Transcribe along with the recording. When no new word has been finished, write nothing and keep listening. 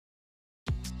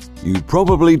You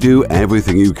probably do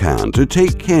everything you can to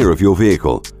take care of your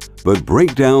vehicle, but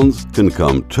breakdowns can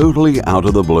come totally out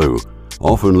of the blue,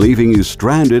 often leaving you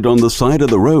stranded on the side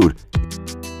of the road,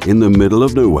 in the middle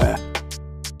of nowhere,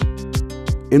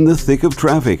 in the thick of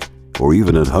traffic, or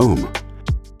even at home.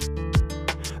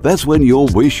 That's when you'll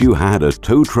wish you had a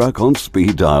tow truck on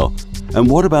speed dial. And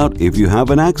what about if you have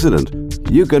an accident?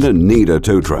 You're gonna need a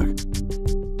tow truck.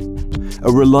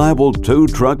 A reliable tow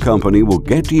truck company will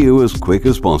get to you as quick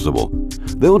as possible.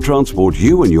 They'll transport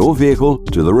you and your vehicle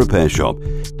to the repair shop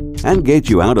and get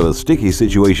you out of a sticky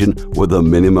situation with a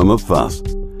minimum of fuss.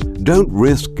 Don't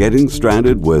risk getting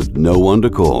stranded with no one to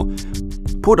call.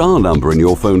 Put our number in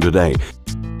your phone today,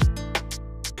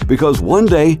 because one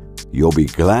day you'll be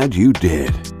glad you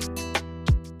did.